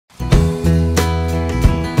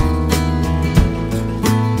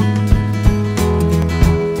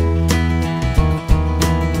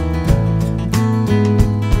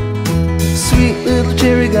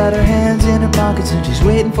pockets and she's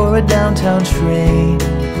waiting for a downtown train.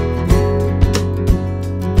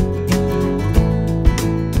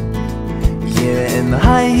 Yeah, in the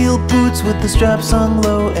high-heeled boots with the straps hung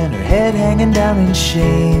low and her head hanging down in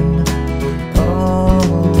shame.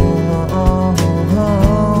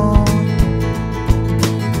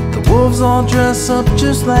 The wolves all dress up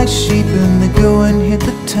just like sheep and they go and hit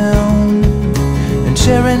the town. And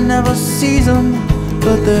Sharon never sees them,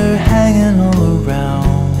 but they're hanging all around.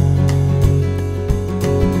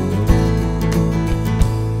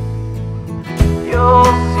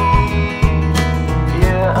 You'll see,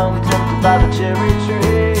 yeah, I'm tempted by the cherry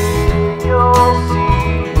tree. You'll see,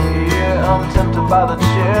 yeah, I'm tempted by the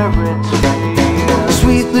cherry tree.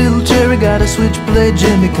 Sweet little cherry got a switchblade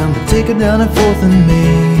Jimmy come to take her down at 4th and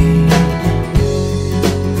Main.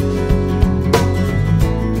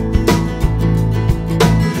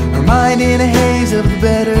 Her mind in a haze of the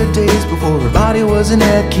better days before her body was an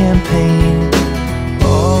ad campaign.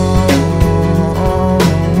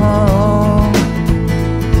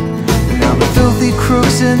 Now the filthy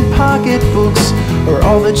crooks and pocketbooks are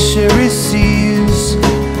all that Sherry sees.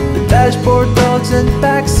 The dashboard dogs and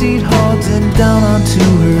backseat hogs and down onto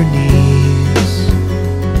her knees.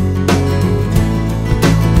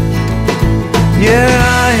 Yeah,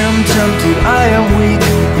 I am tempted, I am weak.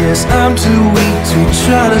 Yes, I'm too weak to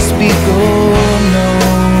try to speak, oh no.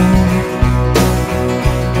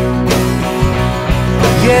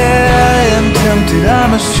 Yeah, I am tempted,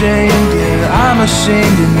 I'm ashamed. Yeah, I'm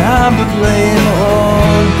ashamed and I'm to blame, oh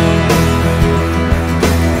no.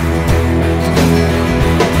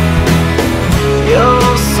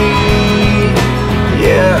 You'll see,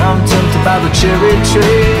 yeah, I'm tempted by the cherry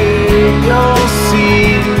tree. You'll see,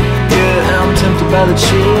 yeah, I'm tempted by the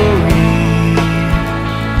cherry.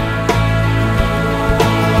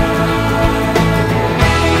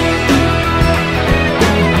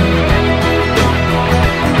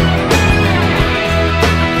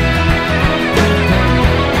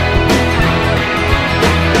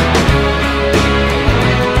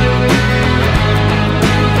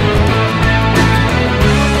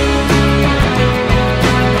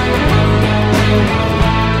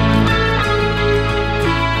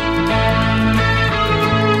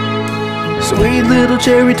 Sweet little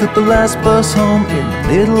cherry took the last bus home in the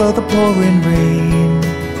middle of the pouring rain.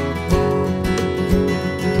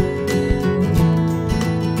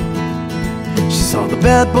 She saw the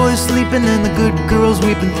bad boys sleeping and the good girls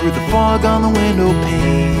weeping through the fog on the window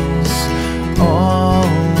panes.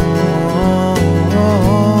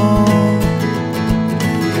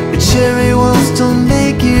 But Cherry wants to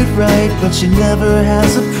make it right, but she never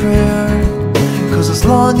has a prayer. 'Cause as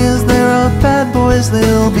long as there are bad boys,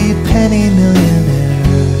 there'll be penny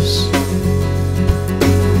millionaires.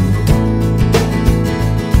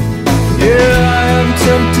 Yeah, I am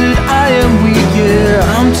tempted, I am weak.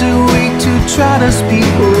 Yeah, I'm too weak to try to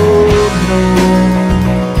speak, oh no.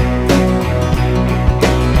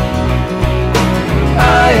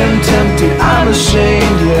 I am tempted, I'm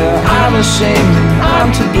ashamed. Yeah, I'm ashamed and I'm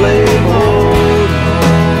to blame, oh no.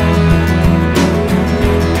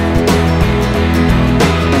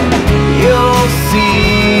 You'll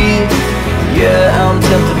see, yeah, I'm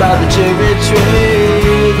tempted by the cherry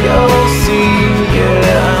tree. You'll see,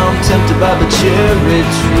 yeah, I'm tempted by the cherry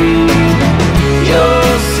tree.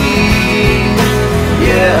 You'll see,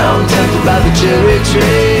 yeah, I'm tempted by the cherry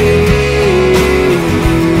tree.